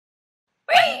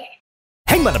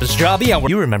Hey, my name is Jobby, and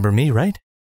you remember me, right?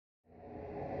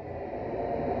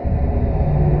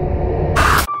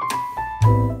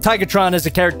 Tigatron is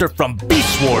a character from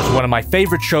Beast Wars, one of my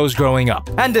favorite shows growing up.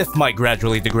 And if my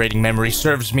gradually degrading memory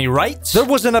serves me right, there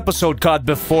was an episode called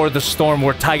Before the Storm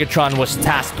where Tigatron was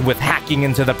tasked with hacking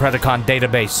into the Predacon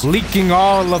database, leaking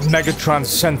all of Megatron's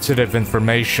sensitive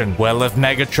information. Well, if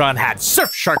Megatron had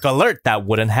Surfshark Alert, that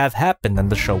wouldn't have happened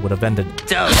and the show would have ended.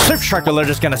 Surfshark Alert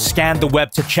is gonna scan the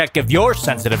web to check if your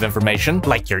sensitive information,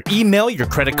 like your email, your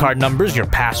credit card numbers, your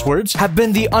passwords, have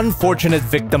been the unfortunate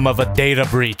victim of a data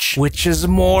breach, which is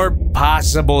more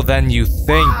possible than you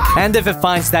think. And if it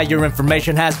finds that your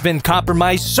information has been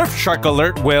compromised, Surfshark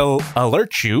Alert will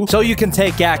alert you so you can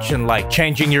take action like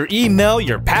changing your email,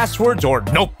 your passwords, or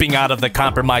noping out of the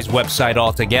compromised website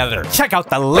altogether. Check out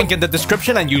the link in the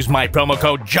description and use my promo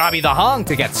code JobbytheHong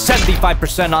to get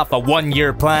 75% off a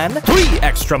 1-year plan, 3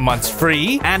 extra months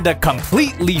free, and a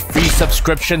completely free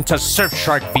subscription to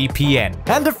Surfshark VPN.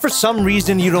 And if for some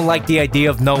reason you don't like the idea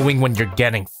of knowing when you're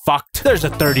getting fucked, there's a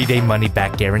 30-day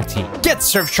money-back guarantee. Get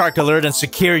Surfshark Alert and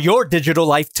secure your digital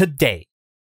life today.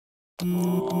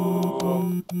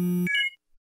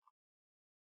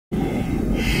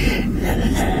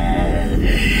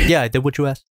 Yeah, I did what you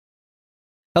asked.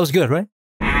 That was good, right?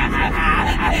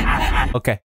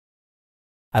 Okay.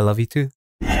 I love you too.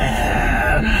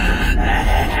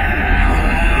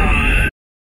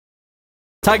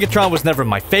 Tigatron was never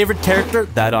my favorite character,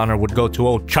 that honor would go to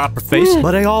old Chopperface,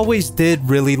 but I always did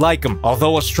really like him.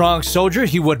 Although a strong soldier,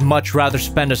 he would much rather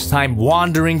spend his time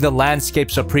wandering the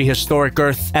landscapes of prehistoric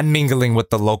Earth and mingling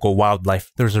with the local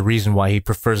wildlife. There's a reason why he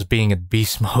prefers being in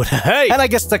beast mode. Hey! And I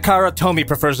guess Takara Tomy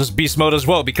prefers this beast mode as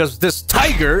well, because this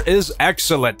tiger is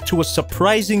excellent to a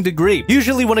surprising degree.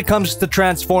 Usually when it comes to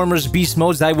Transformers beast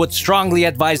modes, I would strongly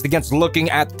advise against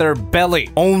looking at their belly.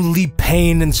 Only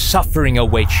pain and suffering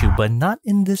await you, but not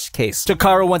in this case.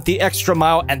 Takara went the extra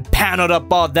mile and paneled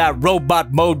up all that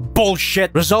robot mode bullshit,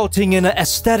 resulting in an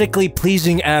aesthetically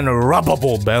pleasing and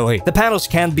rubbable belly. The panels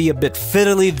can be a bit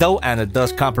fiddly though, and it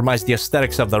does compromise the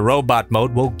aesthetics of the robot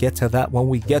mode. We'll get to that when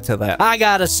we get to that. I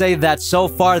gotta say that so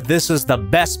far, this is the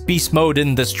best beast mode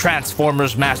in this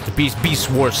Transformers Masterpiece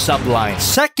Beast Wars subline.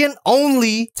 Second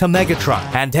only to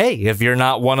Megatron. And hey, if you're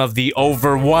not one of the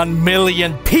over 1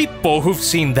 million people who've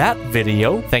seen that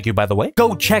video, thank you by the way,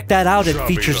 go check that out. It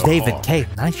features David K.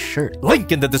 Nice shirt.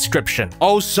 Link in the description.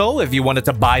 Also, if you wanted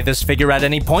to buy this figure at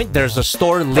any point, there's a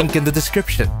store link in the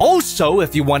description. Also,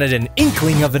 if you wanted an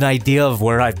inkling of an idea of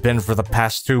where I've been for the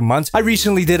past 2 months, I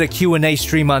recently did a Q&A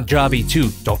stream on Jobby too.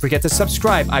 Don't forget to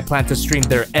subscribe. I plan to stream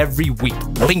there every week.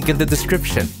 Link in the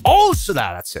description. Also,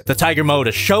 that's it. The tiger mode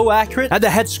is show accurate, and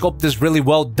the head sculpt is really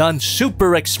well done,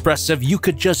 super expressive. You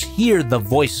could just hear the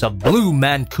voice of Blue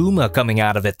Man Kuma coming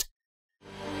out of it.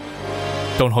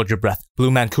 Don't hold your breath. Blue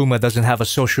Man Kuma doesn't have a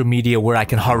social media where I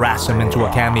can harass him into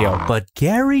a cameo, but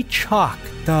Gary Chalk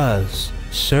does.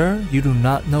 Sir, you do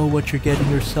not know what you're getting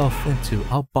yourself into.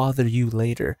 I'll bother you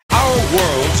later. Our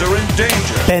worlds are in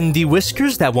danger. Bendy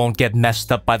whiskers that won't get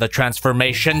messed up by the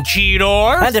transformation cheater.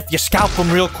 And if you scalp him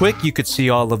real quick, you could see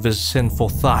all of his sinful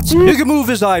thoughts. You can move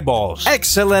his eyeballs.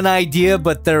 Excellent idea,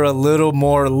 but they're a little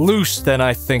more loose than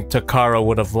I think Takara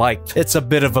would have liked. It's a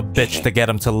bit of a bitch to get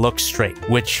him to look straight,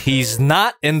 which he's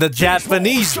not in the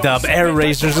Japanese dub. Air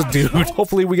Razor's a dude.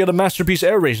 Hopefully we get a Masterpiece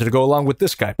Air Razor to go along with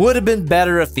this guy. Would have been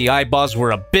better if the eyeballs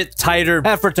were a bit tighter,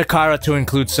 and for Takara to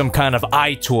include some kind of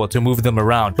eye tool to move them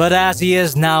around. But as he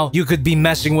is now, you could be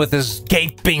messing with his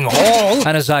gaping hole,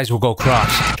 and his eyes will go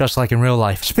cross, just like in real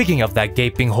life. Speaking of that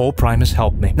gaping hole, Primus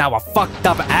helped me. Now, a fucked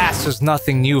up ass is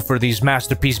nothing new for these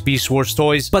Masterpiece Beast Wars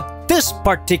toys, but this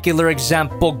particular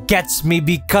example gets me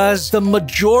because the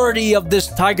majority of this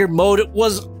tiger mode, it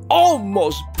was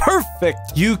almost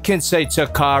perfect. You can say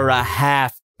Takara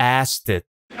half-assed it.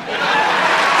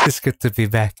 It's good to be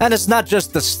back. And it's not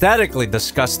just aesthetically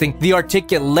disgusting, the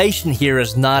articulation here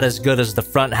is not as good as the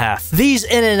front half. These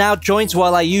in and out joints,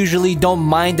 while I usually don't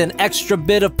mind an extra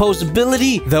bit of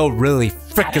posability, they'll really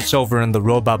frick us over in the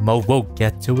robot mode. We'll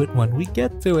get to it when we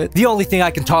get to it. The only thing I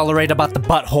can tolerate about the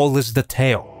butthole is the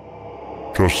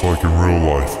tail. Just like in real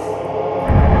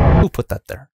life. Who put that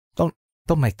there? Don't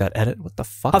make that edit. What the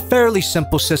fuck? A fairly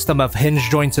simple system of hinge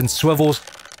joints and swivels.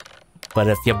 But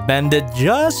if you bend it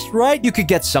just right, you could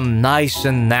get some nice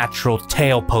and natural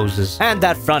tail poses. And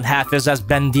that front half is as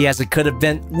bendy as it could have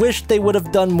been. Wish they would have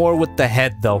done more with the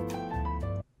head, though.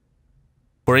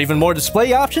 For even more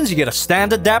display options, you get a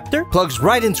stand adapter. Plugs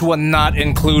right into a not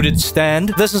included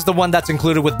stand. This is the one that's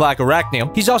included with Black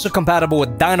Arachnium. He's also compatible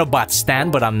with Dinobot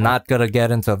stand, but I'm not gonna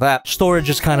get into that. Storage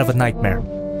is kind of a nightmare.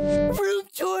 Fruit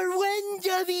tour when,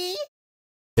 Jobby?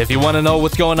 If you want to know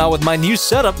what's going on with my new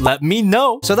setup, let me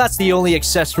know. So that's the only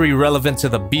accessory relevant to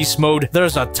the Beast mode.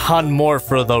 There's a ton more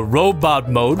for the Robot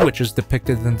mode, which is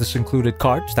depicted in this included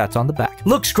card. That's on the back.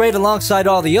 Looks great alongside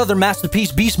all the other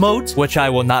Masterpiece Beast modes, which I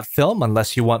will not film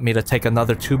unless you want me to take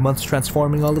another 2 months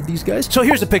transforming all of these guys. So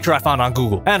here's a picture I found on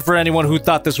Google. And for anyone who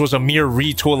thought this was a mere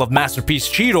retool of Masterpiece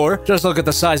Cheetor, just look at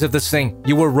the size of this thing.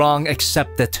 You were wrong,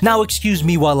 accept it. Now excuse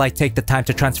me while I take the time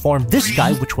to transform this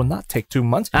guy, which will not take 2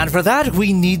 months. And for that,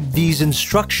 we need these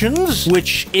instructions,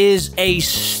 which is a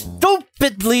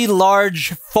stupidly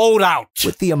large fold-out.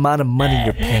 With the amount of money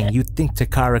you're paying, you'd think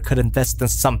Takara could invest in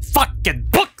some fucking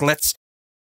booklets.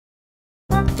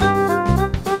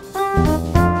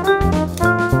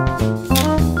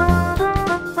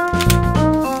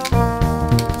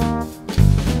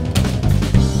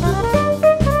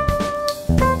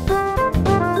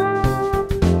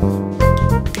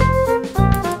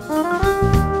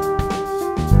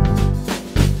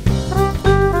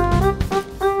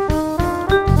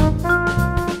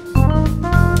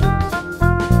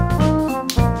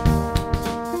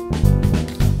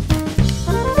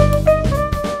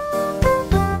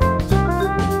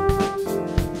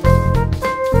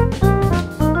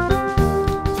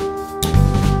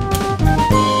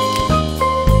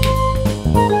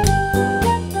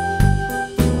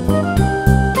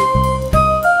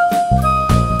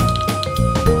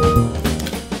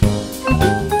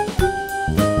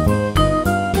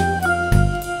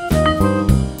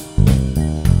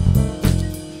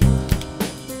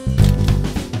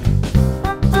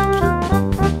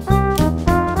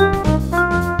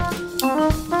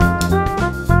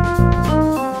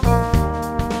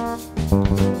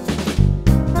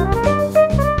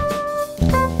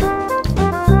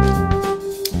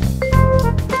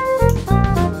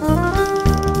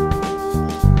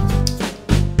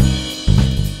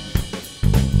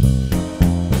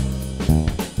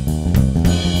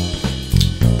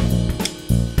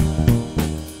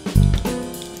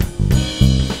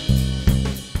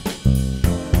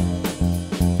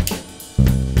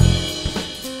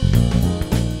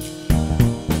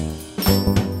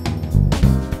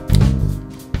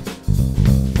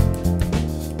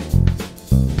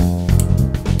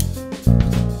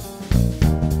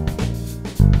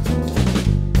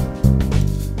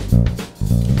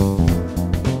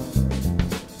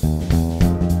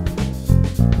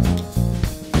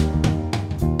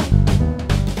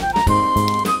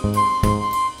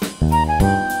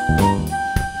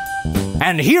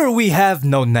 And here we have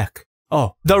no neck.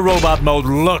 Oh, the robot mode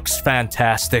looks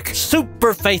fantastic.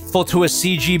 Super faithful to a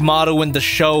CG motto in the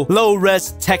show.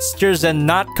 Low-res textures and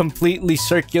not completely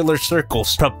circular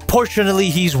circles. Proportionally,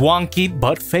 he's wonky,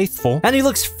 but faithful. And he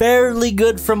looks fairly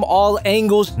good from all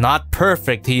angles. Not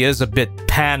perfect, he is a bit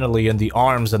panelly in the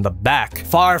arms and the back.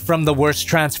 Far from the worst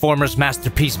Transformers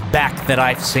Masterpiece back that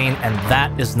I've seen, and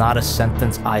that is not a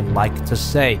sentence I like to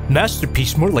say.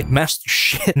 Masterpiece more like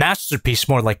Masterpiece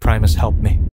more like Primus help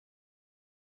me.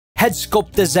 Head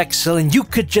sculpt is excellent. You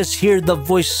could just hear the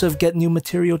voice of Get New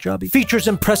Material Jobby. Features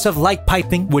impressive light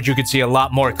piping, which you can see a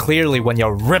lot more clearly when you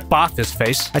rip off his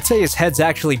face. I'd say his head's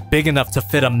actually big enough to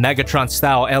fit a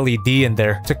Megatron-style LED in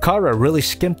there. Takara really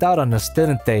skimped out on us,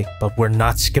 didn't they? But we're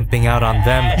not skimping out on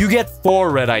them. You get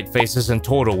 4 red-eyed faces in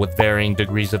total with varying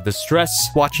degrees of distress,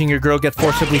 watching your girl get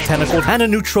forcibly tentacled, and a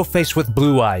neutral face with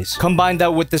blue eyes. Combine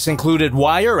that with this included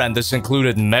wire and this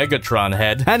included Megatron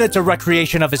head, and it's a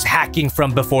recreation of his hacking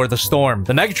from before the storm.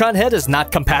 The Megatron head is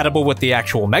not compatible with the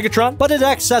actual Megatron, but it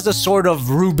acts as a sort of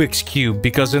Rubik's Cube,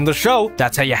 because in the show,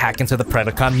 that's how you hack into the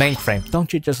Predacon mainframe.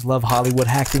 Don't you just love Hollywood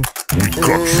hacking? We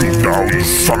got you now, you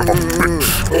son of a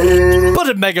bitch! But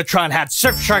if Megatron had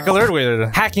Surfshark alert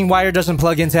with hacking wire doesn't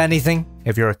plug into anything,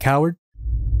 if you're a coward.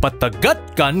 But the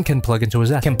gut gun can plug into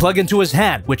his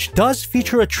hand, which does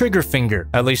feature a trigger finger,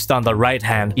 at least on the right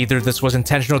hand. Either this was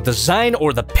intentional design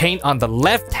or the paint on the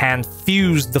left hand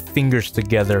fused the fingers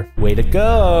together. Way to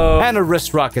go. And a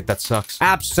wrist rocket that sucks.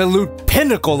 Absolute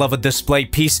pinnacle of a display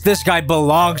piece. This guy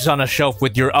belongs on a shelf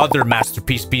with your other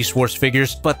Masterpiece Beast Wars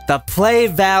figures, but the play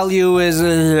value is...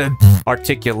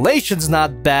 Articulation's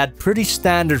not bad, pretty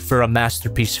standard for a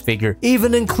Masterpiece figure,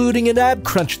 even including an ab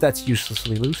crunch that's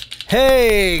uselessly loose.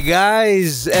 Hey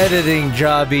guys, editing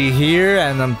Jobby here,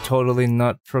 and I'm totally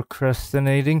not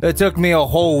procrastinating. It took me a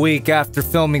whole week after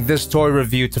filming this toy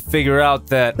review to figure out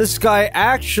that this guy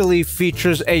actually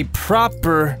features a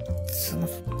proper... son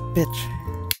of a bitch.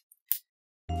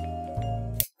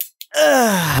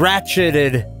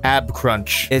 Ratcheted ab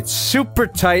crunch. It's super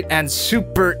tight and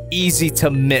super easy to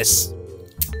miss.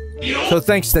 So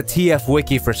thanks to TF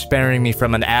Wiki for sparing me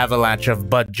from an avalanche of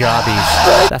butt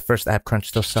jobbies. That first ab crunch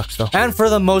still sucks though. And for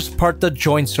the most part, the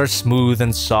joints are smooth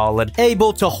and solid,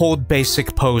 able to hold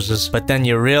basic poses. But then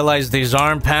you realize these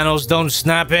arm panels don't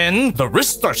snap in, the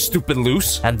wrists are stupid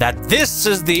loose, and that this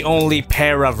is the only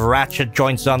pair of ratchet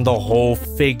joints on the whole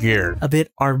figure. A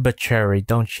bit arbitrary,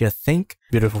 don't you think?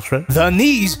 Beautiful friend. The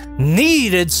knees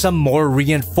needed some more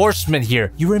reinforcement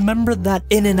here. You remember that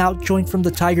in and out joint from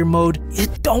the Tiger mode?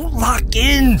 It don't lock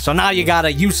in. So now you got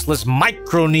a useless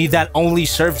micro knee that only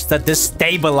serves to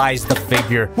destabilize the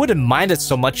figure. Wouldn't mind it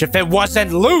so much if it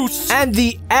wasn't loose. And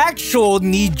the actual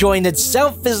knee joint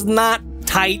itself is not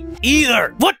tight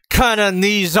either. What kind of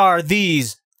knees are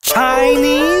these?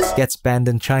 Chinese? Gets banned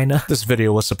in China. This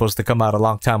video was supposed to come out a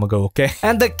long time ago, okay?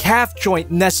 And the calf joint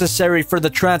necessary for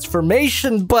the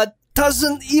transformation, but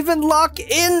doesn't even lock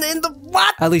in the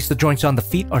what? At least the joints on the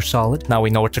feet are solid. Now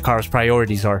we know what Chikara's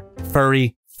priorities are.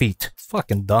 Furry feet.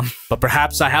 Fucking dumb. But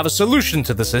perhaps I have a solution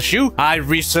to this issue. I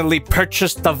recently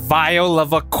purchased a vial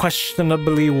of a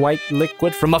questionably white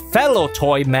liquid from a fellow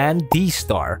toy man,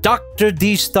 D-Star. Dr.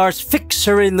 D-Star's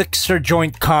Fixer Elixir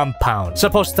Joint Compound.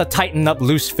 Supposed to tighten up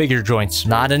loose figure joints.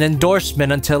 Not an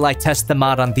endorsement until I test them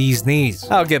out on these knees.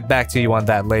 I'll get back to you on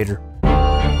that later.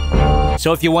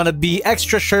 So if you want to be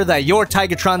extra sure that your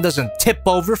Tigatron doesn't tip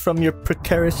over from your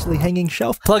precariously hanging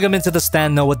shelf, plug them into the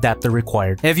stand, no adapter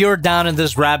required. If you're down in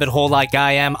this rabbit hole like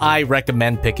I am, I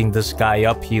recommend picking this guy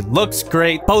up. He looks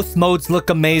great. Both modes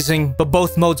look amazing, but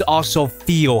both modes also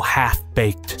feel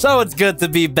half-baked. So it's good to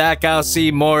be back. I'll see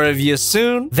more of you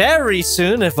soon. Very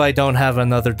soon if I don't have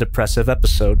another depressive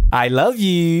episode. I love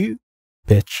you,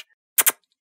 bitch.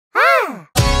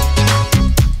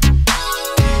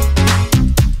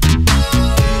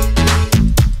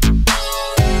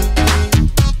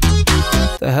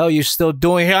 The hell you still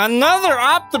doing here? Another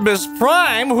Optimus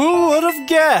Prime? Who would have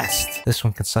guessed? This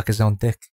one can suck his own dick.